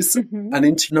sideways and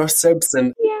into Nurse Sibs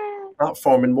and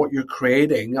platform and what you're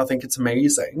creating. I think it's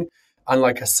amazing. And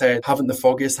like I said, haven't the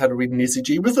foggiest how to read an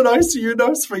ECG with an ICU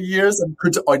nurse for years and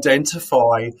could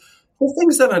identify the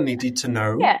things that I needed to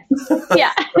know. Yes.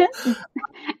 Yeah.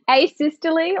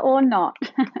 Asystole or not.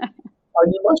 I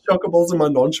knew my shockables and my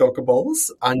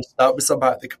non-shockables, and that was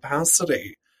about the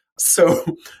capacity. So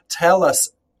tell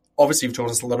us, obviously you've told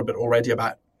us a little bit already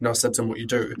about Nurse Sibs and what you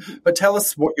do, but tell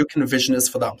us what your kind of vision is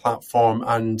for that platform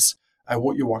and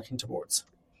what you're working towards.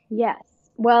 Yes.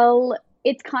 Well,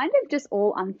 it's kind of just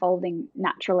all unfolding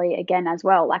naturally again as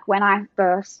well. When I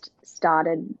first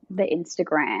started the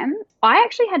Instagram, I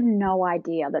actually had no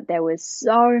idea that there was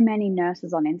so many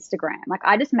nurses on Instagram.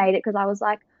 I just made it because I was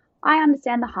like, I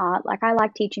understand the heart. I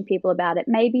like teaching people about it.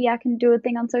 Maybe I can do a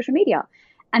thing on social media.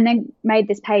 And then made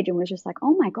this page and was just like,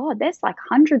 oh my God, there's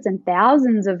hundreds and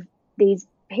thousands of these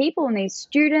people and these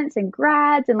students and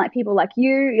grads and people like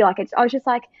you. I was just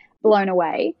blown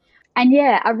away. And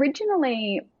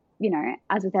originally,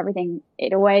 as with everything,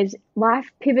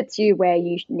 life pivots you where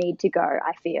you need to go,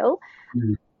 I feel.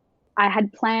 I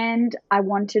had planned, I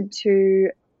wanted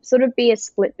to sort of be a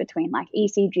split between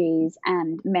ECGs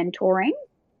and mentoring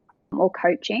or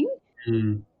coaching.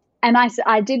 And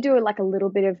I did do a little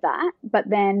bit of that, but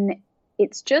then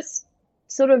it's just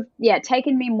sort of,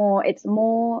 taken me more,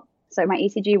 so my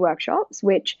ECG workshops,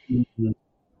 which,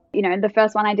 the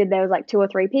first one I did, there was 2 or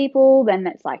 3 people, then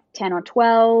it's 10 or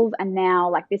 12. And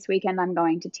now this weekend, I'm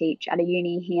going to teach at a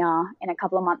uni here. In a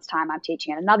couple of months' time, I'm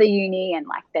teaching at another uni, and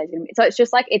there's going to be, so it's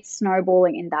just it's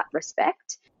snowballing in that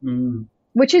respect,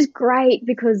 which is great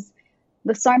because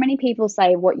there's so many people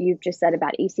say what you've just said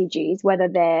about ECGs, whether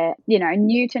they're,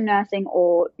 new to nursing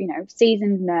or,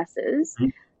 seasoned nurses.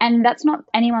 And that's not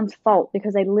anyone's fault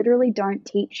because they literally don't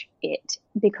teach it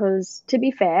because, to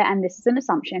be fair, and this is an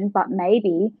assumption, but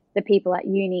maybe the people at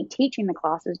uni teaching the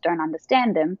classes don't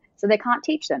understand them, so they can't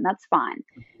teach them. That's fine.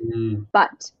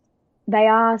 But they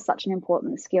are such an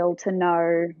important skill to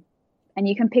know, and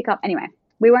you can pick up, anyway,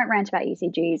 we won't rant about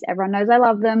ECGs. Everyone knows I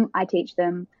love them. I teach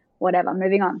them, whatever.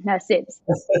 Moving on. Nurse Sibs.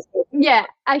 Yeah.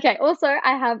 Okay. Also,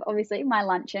 I have obviously my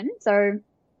luncheon. So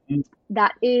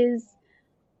that is,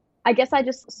 I guess I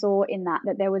just saw in that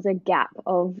there was a gap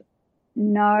of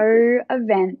no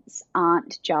events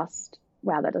aren't just,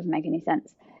 wow, that doesn't make any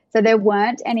sense. So there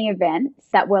weren't any events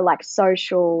that were like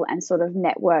social and sort of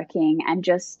networking, and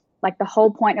just like the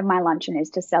whole point of my luncheon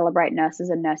is to celebrate nurses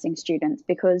and nursing students,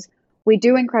 because we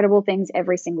do incredible things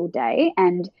every single day.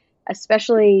 And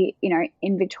especially, you know,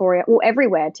 in Victoria, or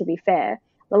everywhere, to be fair,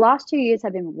 the last 2 years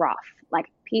have been rough. Like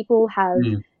people have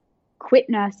quit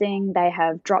nursing. They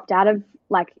have dropped out of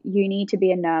like uni to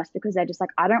be a nurse because they're just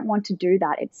like, I don't want to do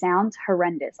that. It sounds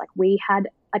horrendous. Like we had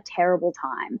a terrible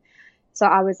time. So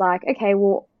I was like, okay,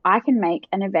 well, I can make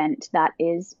an event that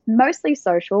is mostly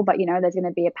social, but, you know, there's going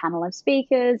to be a panel of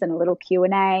speakers and a little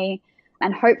Q&A,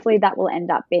 and hopefully that will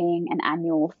end up being an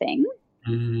annual thing.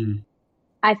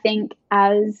 I think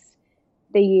as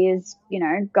the years, you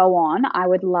know, go on, I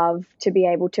would love to be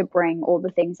able to bring all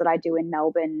the things that I do in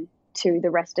Melbourne to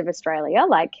the rest of Australia.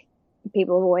 Like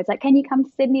people are always like, can you come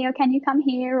to Sydney, or can you come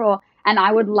here? And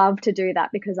I would love to do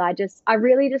that, because I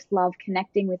really just love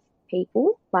connecting with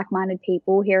people, like-minded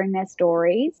people, hearing their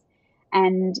stories,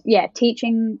 and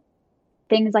teaching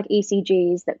things like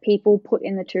ECGs that people put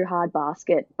in the too hard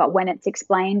basket. But when it's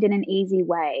explained in an easy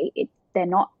way, they're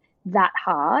not that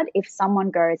hard. If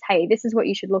someone goes, hey, this is what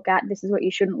you should look at, this is what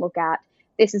you shouldn't look at,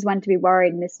 this is when to be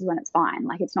worried, and this is when it's fine.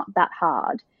 Like it's not that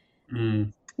hard.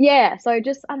 Yeah. So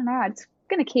just, I don't know, it's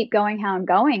going to keep going how I'm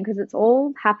going, because it's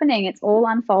all happening. It's all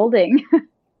unfolding.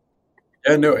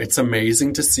 Yeah, no, it's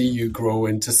amazing to see you grow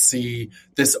and to see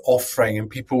this offering and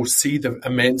people see the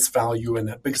immense value in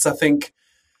it. Because I think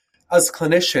as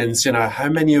clinicians, you know, how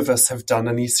many of us have done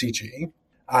an ECG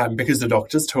because the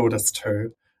doctors told us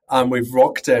to, we've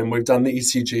rocked in, we've done the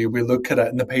ECG, we look at it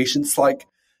and the patient's like,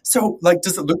 so like,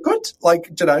 does it look good?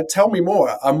 Like, you know, tell me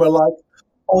more. And we're like,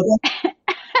 oh,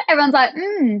 everyone's like,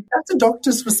 that's a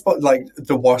doctor's like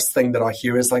the worst thing that I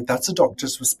hear is like, that's a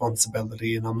doctor's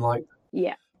responsibility. And I'm like,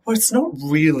 yeah. Well, it's not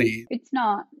really. It's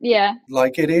not. Yeah.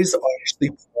 Like it is actually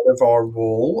part of our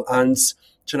role. And,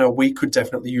 you know, we could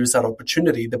definitely use that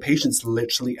opportunity. The patient's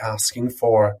literally asking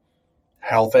for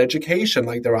health education.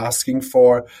 Like they're asking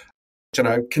for, you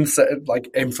know,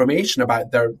 like information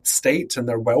about their state and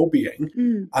their well-being.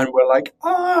 And we're like,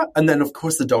 and then of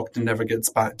course the doctor never gets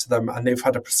back to them, and they've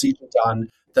had a procedure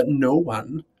done that no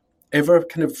one ever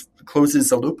kind of closes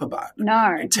the loop about.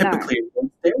 No, typically,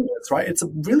 right? It's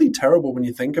really terrible when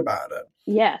you think about it.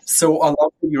 Yes. So I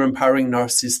love that you're empowering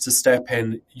nurses to step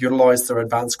in, utilize their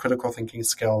advanced critical thinking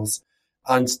skills,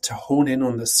 and to hone in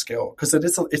on this skill, because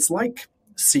it's like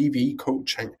CV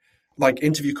coaching, like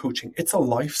interview coaching. It's a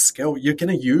life skill. You're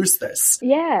going to use this.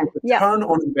 Yeah. The return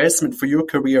on investment for your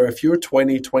career, if you're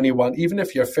 20, 21, even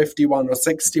if you're 51 or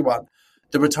 61,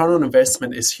 the return on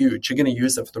investment is huge. You're going to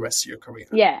use it for the rest of your career.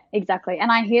 Yeah, exactly.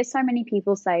 And I hear so many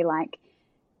people say like,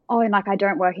 oh, and like I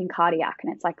don't work in cardiac.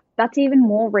 And it's like, that's even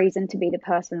more reason to be the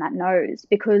person that knows,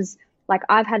 because like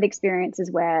I've had experiences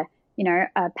where, you know,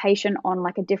 a patient on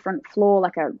like a different floor,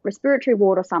 like a respiratory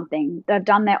ward or something, they've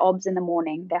done their OBS in the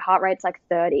morning, their heart rate's like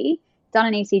 30, done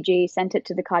an ECG, sent it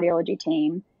to the cardiology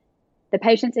team. The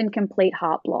patient's in complete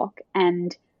heart block,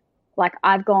 and like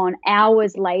I've gone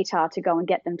hours later to go and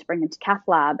get them to bring them to cath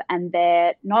lab, and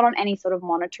they're not on any sort of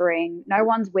monitoring. No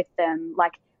one's with them,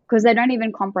 like, because they don't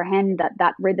even comprehend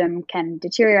that rhythm can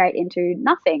deteriorate into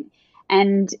nothing.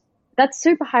 And that's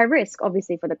super high risk,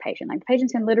 obviously, for the patient. Like the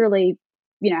patients can literally,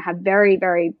 you know, have very,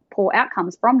 very poor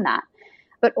outcomes from that.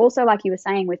 But also, like you were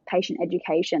saying, with patient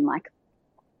education, like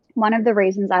one of the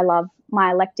reasons I love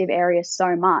my elective area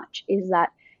so much is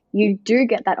that you do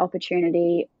get that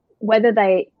opportunity, whether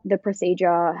the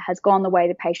procedure has gone the way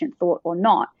the patient thought or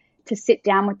not, to sit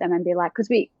down with them and be like, because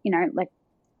we, you know, like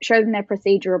show them their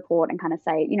procedure report and kind of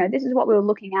say, you know, this is what we were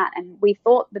looking at, and we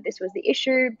thought that this was the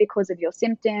issue because of your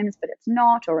symptoms, but it's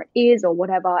not, or it is, or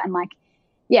whatever. And like,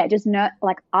 yeah, just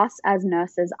like us as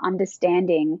nurses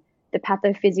understanding the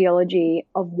pathophysiology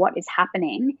of what is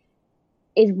happening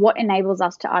is what enables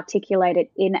us to articulate it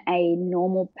in a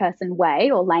normal person way,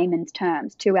 or layman's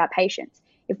terms, to our patients.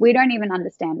 If we don't even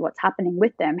understand what's happening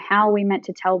with them, how are we meant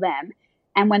to tell them?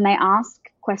 And when they ask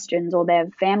questions or their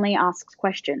family asks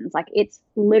questions, like it's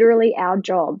literally our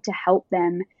job to help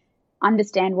them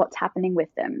understand what's happening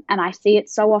with them. And I see it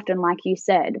so often, like you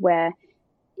said, where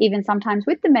even sometimes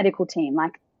with the medical team,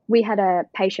 like we had a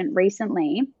patient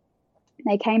recently,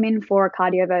 they came in for a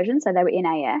cardioversion, so they were in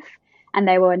AF, and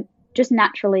they were just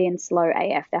naturally in slow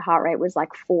AF. Their heart rate was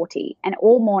like 40. And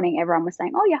all morning, everyone was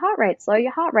saying, oh, your heart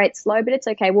rate's slow, but it's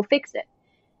okay, we'll fix it.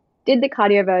 did the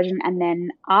cardioversion, and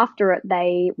then after it,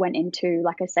 they went into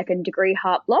like a second-degree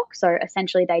heart block. So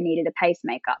essentially, they needed a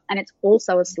pacemaker, and it's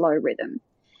also a slow rhythm.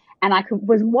 And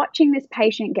was watching this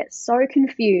patient get so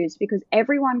confused because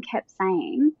everyone kept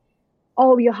saying,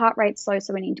 oh, your heart rate's slow,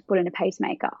 so we need to put in a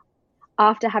pacemaker.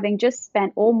 After having just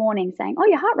spent all morning saying, oh,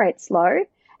 your heart rate's slow.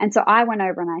 And so I went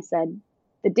over and I said,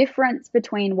 the difference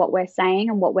between what we're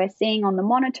saying and what we're seeing on the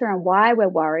monitor and why we're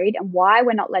worried and why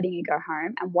we're not letting you go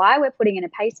home and why we're putting in a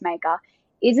pacemaker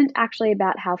isn't actually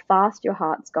about how fast your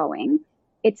heart's going.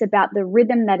 It's about the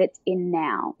rhythm that it's in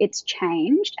now. It's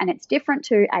changed and it's different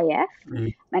to AF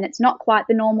and it's not quite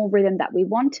the normal rhythm that we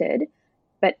wanted,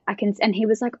 but and he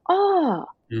was like, oh,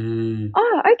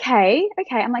 okay.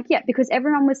 I'm like, yeah, because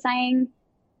everyone was saying,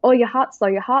 oh, your heart's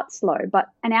slow. But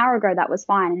an hour ago that was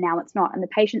fine and now it's not. And the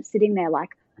patient's sitting there like,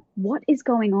 what is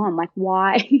going on? Like,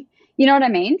 why? You know what I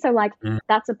mean? So like,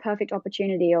 that's a perfect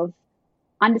opportunity of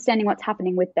understanding what's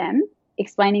happening with them,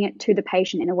 explaining it to the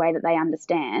patient in a way that they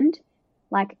understand.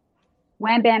 Like,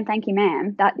 wham, bam, thank you,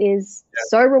 ma'am. That is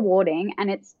so rewarding and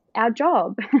it's our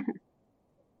job.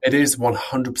 It is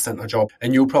 100% a job.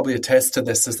 And you'll probably attest to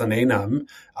this as an ANAM.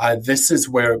 This is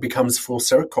where it becomes full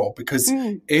circle, because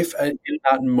if in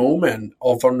that moment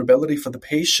of vulnerability for the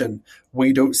patient,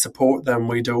 we don't support them,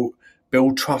 we don't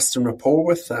build trust and rapport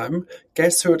with them,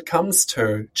 guess who it comes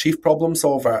to? Chief problem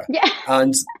solver. Yeah.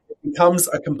 And it becomes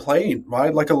a complaint,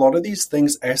 right? Like a lot of these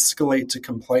things escalate to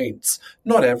complaints.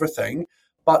 Not everything,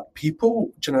 but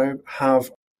people,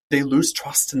 they lose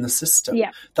trust in the system.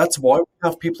 Yeah. That's why we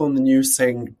have people on the news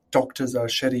saying doctors are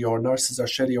shitty or nurses are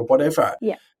shitty or whatever.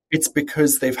 Yeah. It's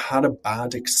because they've had a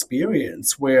bad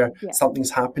experience where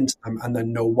something's happened to them and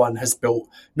then no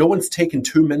one's taken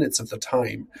 2 minutes of the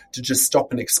time to just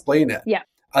stop and explain it. Yeah.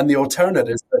 And the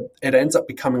alternative is that it ends up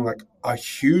becoming like a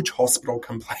huge hospital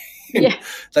complaint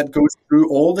that goes through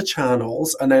all the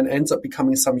channels and then ends up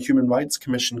becoming some Human Rights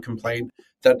Commission complaint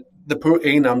that the poor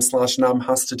ANAM/NAM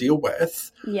has to deal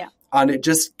with. Yeah. And it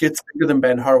just gets bigger than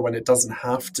Ben-Hur when it doesn't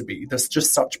have to be. There's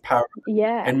just such power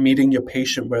in meeting your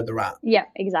patient where they're at. Yeah,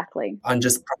 exactly. And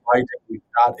just providing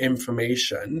that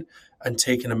information and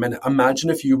taking a minute. Imagine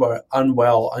if you were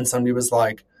unwell and somebody was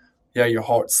like, yeah, your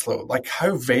heart's slow. Like,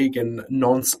 how vague and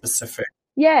non-specific.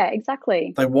 Yeah,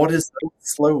 exactly. Like, what is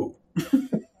slow?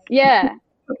 Yeah,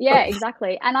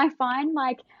 exactly. And I find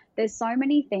like there's so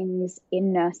many things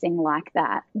in nursing like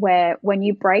that where when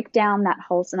you break down that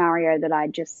whole scenario that I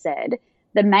just said,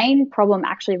 the main problem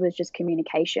actually was just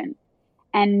communication.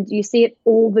 And you see it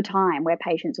all the time where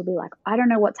patients will be like, I don't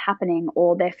know what's happening,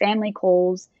 or their family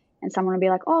calls and someone will be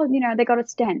like, oh, they got a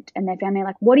stent, and their family are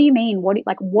like, what do you mean? What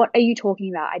are you talking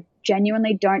about? I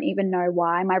genuinely don't even know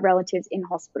why my relative's in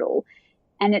hospital.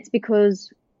 And it's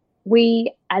because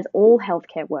we, as all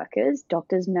healthcare workers,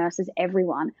 doctors, nurses,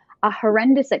 everyone, are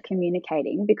horrendous at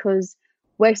communicating because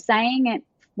we're saying it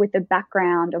with the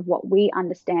background of what we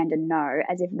understand and know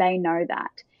as if they know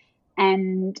that.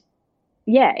 And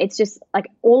yeah, it's just like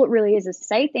all it really is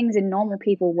say things in normal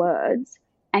people words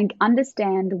and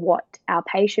understand what our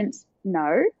patients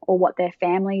know or what their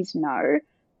families know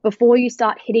before you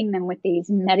start hitting them with these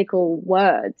medical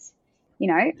words.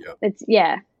 It's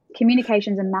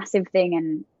communication's a massive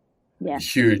thing, and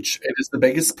huge. It is the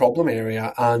biggest problem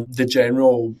area, and the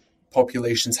general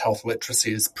population's health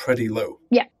literacy is pretty low.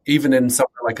 Yeah. Even in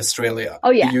somewhere like Australia.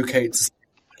 Oh, yeah. The UK,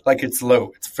 it's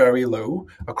low. It's very low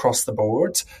across the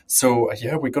board. So,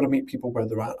 we got to meet people where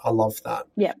they're at. I love that.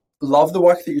 Yeah. Love the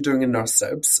work that you're doing in Nurse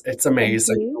Sibs. It's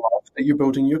amazing. Thank you. Love that you're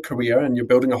building your career and you're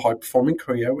building a high-performing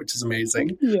career, which is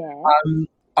amazing. Yeah.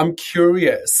 I'm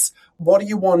curious, what do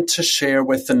you want to share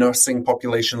with the nursing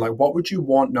population? Like, what would you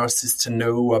want nurses to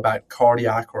know about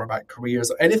cardiac or about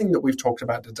careers or anything that we've talked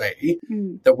about today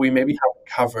that we maybe haven't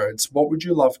covered? What would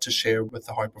you love to share with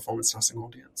the high-performance nursing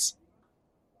audience?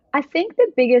 I think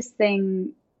the biggest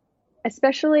thing,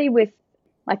 especially with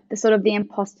like the sort of the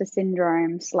imposter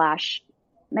syndrome /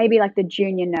 maybe like the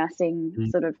junior nursing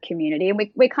sort of community,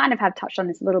 and we kind of have touched on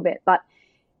this a little bit, but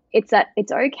it's that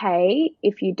it's okay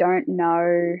if you don't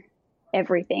know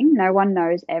everything. No one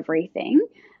knows everything,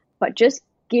 but just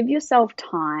give yourself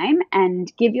time and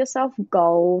give yourself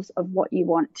goals of what you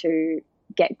want to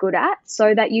get good at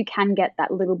so that you can get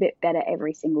that little bit better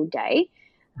every single day.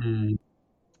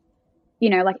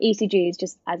 Like ECGs,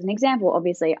 just as an example,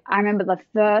 obviously, I remember the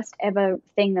first ever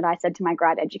thing that I said to my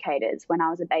grad educators when I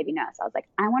was a baby nurse, I was like,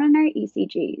 I want to know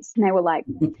ECGs. And they were like,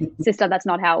 sister, that's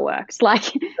not how it works.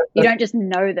 Like, you don't just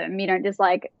know them. You don't just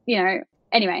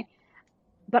anyway.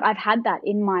 But I've had that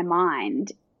in my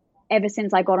mind ever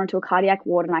since I got onto a cardiac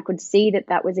ward, and I could see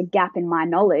that was a gap in my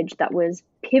knowledge that was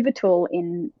pivotal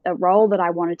in a role that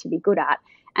I wanted to be good at.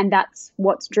 And that's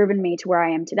what's driven me to where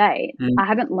I am today. I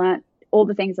haven't learnt all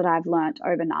the things that I've learnt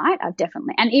overnight. I've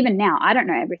definitely, and even now, I don't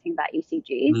know everything about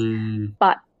ECGs,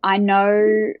 but I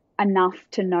know enough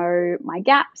to know my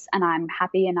gaps, and I'm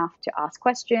happy enough to ask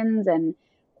questions and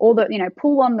all the,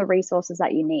 pull on the resources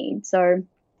that you need. So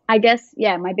I guess,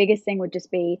 my biggest thing would just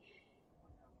be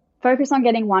focus on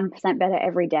getting 1% better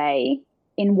every day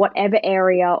in whatever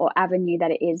area or avenue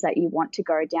that it is that you want to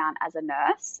go down as a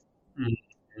nurse.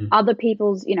 Other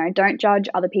people's, don't judge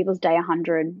other people's day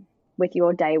 100 with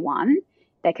your day 1.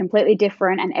 They're completely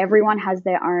different, and everyone has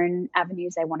their own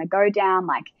avenues they want to go down.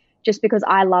 Like, just because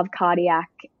I love cardiac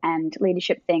and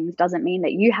leadership things doesn't mean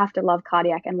that you have to love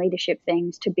cardiac and leadership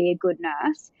things to be a good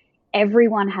nurse.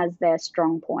 Everyone has their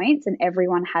strong points, and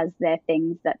everyone has their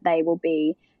things that they will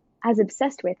be as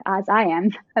obsessed with as I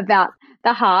am about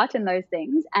the heart and those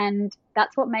things. And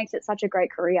that's what makes it such a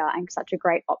great career and such a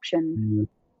great option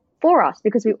for us,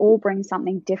 because we all bring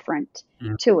something different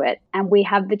to it, and we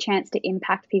have the chance to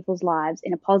impact people's lives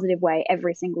in a positive way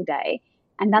every single day.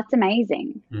 And that's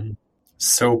amazing.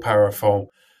 So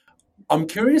powerful. I'm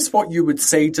curious what you would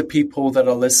say to people that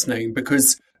are listening,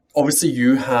 because obviously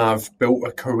you have built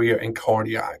a career in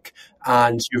cardiac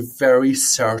and you're very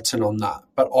certain on that.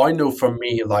 But I know for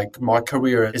me, like, my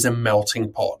career is a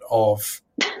melting pot of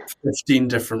 15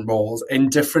 different roles in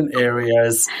different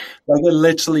areas. Like, it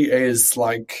literally is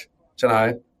like,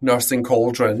 nursing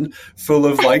cauldron full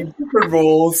of like different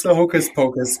roles, hocus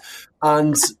pocus.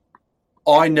 And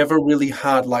I never really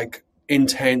had like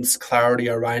intense clarity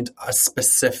around a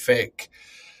specific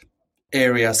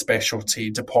area, specialty,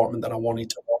 department that I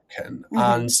wanted to work in.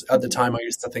 And at the time, I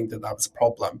used to think that was a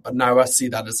problem, but now I see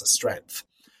that as a strength.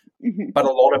 But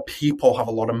a lot of people have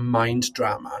a lot of mind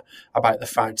drama about the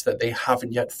fact that they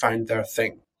haven't yet found their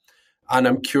thing. And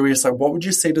I'm curious, like, what would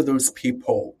you say to those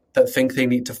people that think they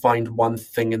need to find one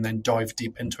thing and then dive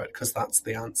deep into it because that's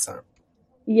the answer?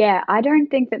 Yeah, I don't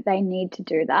think that they need to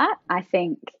do that. I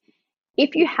think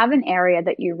if you have an area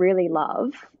that you really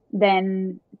love,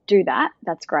 then do that.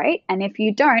 That's great. And if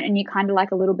you don't, and you kind of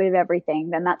like a little bit of everything,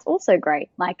 then that's also great.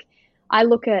 Like, I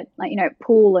look at, like,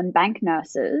 pool and bank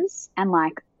nurses, and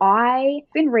like, I've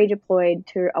been redeployed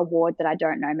to a ward that I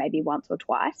don't know, maybe once or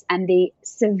twice. And the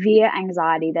severe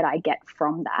anxiety that I get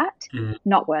from that,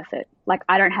 not worth it. Like,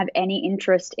 I don't have any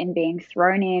interest in being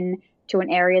thrown in to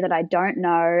an area that I don't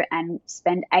know and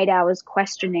spend 8 hours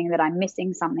questioning that I'm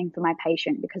missing something for my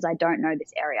patient because I don't know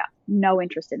this area. No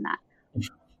interest in that.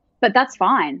 But that's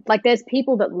fine. Like, there's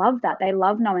people that love that. They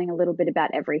love knowing a little bit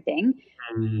about everything.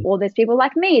 Or there's people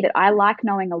like me that I like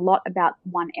knowing a lot about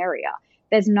one area.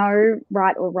 There's no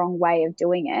right or wrong way of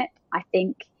doing it. I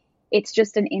think it's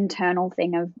just an internal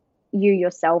thing of you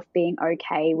yourself being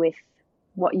okay with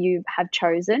what you have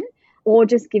chosen, or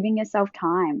just giving yourself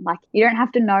time. Like, you don't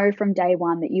have to know from day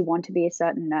one that you want to be a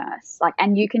certain nurse. Like,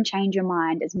 and you can change your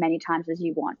mind as many times as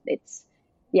you want. It's,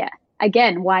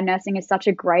 again, why nursing is such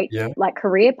a great like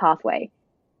career pathway.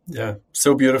 Yeah,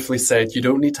 so beautifully said. You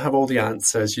don't need to have all the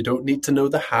answers. You don't need to know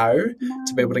the how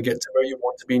to be able to get to where you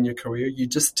want to be in your career. You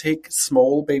just take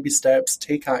small baby steps,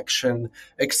 take action,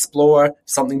 explore.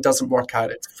 Something doesn't work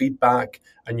out, it's feedback,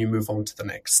 and you move on to the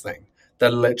next thing. There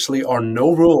literally are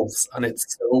no rules, and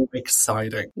it's so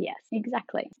exciting. Yes,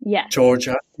 exactly. Yes.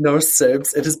 Georgia, Nurse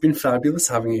Sibs, it has been fabulous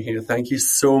having you here. Thank you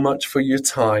so much for your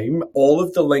time. All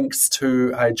of the links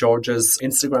to Georgia's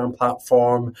Instagram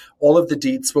platform, all of the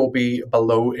deets will be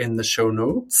below in the show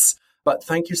notes. But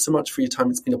thank you so much for your time.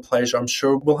 It's been a pleasure. I'm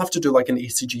sure we'll have to do like an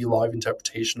ECG live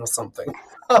interpretation or something.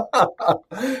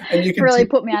 And you can really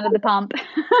put me under the pump.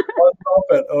 I love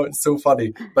it. Oh, it's so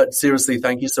funny. But seriously,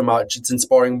 thank you so much. It's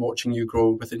inspiring watching you grow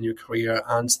within your career.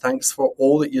 And thanks for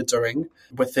all that you're doing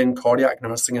within cardiac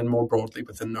nursing and more broadly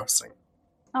within nursing.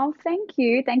 Oh, thank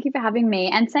you. Thank you for having me.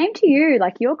 And same to you.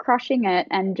 Like, you're crushing it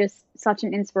and just such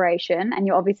an inspiration. And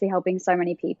you're obviously helping so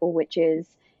many people, which is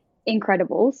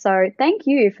incredible. So thank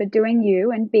you for doing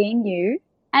you and being you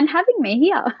and having me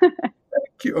here.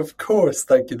 Thank you. Of course.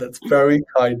 Thank you. That's very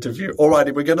kind of you.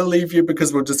 Alrighty, we're going to leave you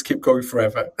because we'll just keep going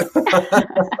forever. Thank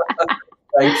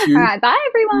you. All right. Bye,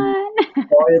 everyone.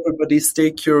 Bye, everybody.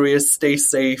 Stay curious, stay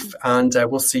safe, and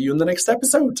we'll see you in the next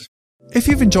episode. If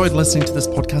you've enjoyed listening to this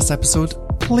podcast episode,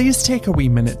 please take a wee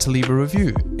minute to leave a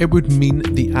review. It would mean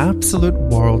the absolute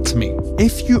world to me.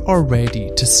 If you are ready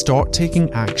to start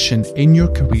taking action in your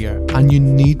career and you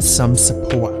need some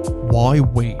support, why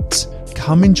wait?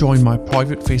 Come and join my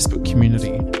private Facebook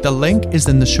community. The link is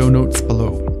in the show notes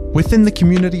below. Within the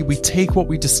community, we take what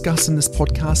we discuss in this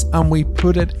podcast and we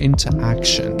put it into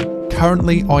action.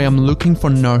 Currently, I am looking for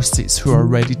nurses who are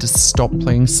ready to stop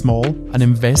playing small and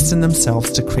invest in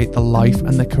themselves to create the life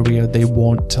and the career they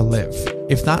want to live.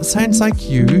 If that sounds like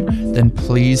you, then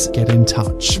please get in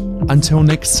touch. Until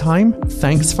next time,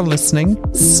 thanks for listening,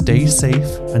 stay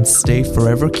safe, and stay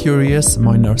forever curious,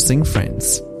 my nursing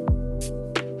friends.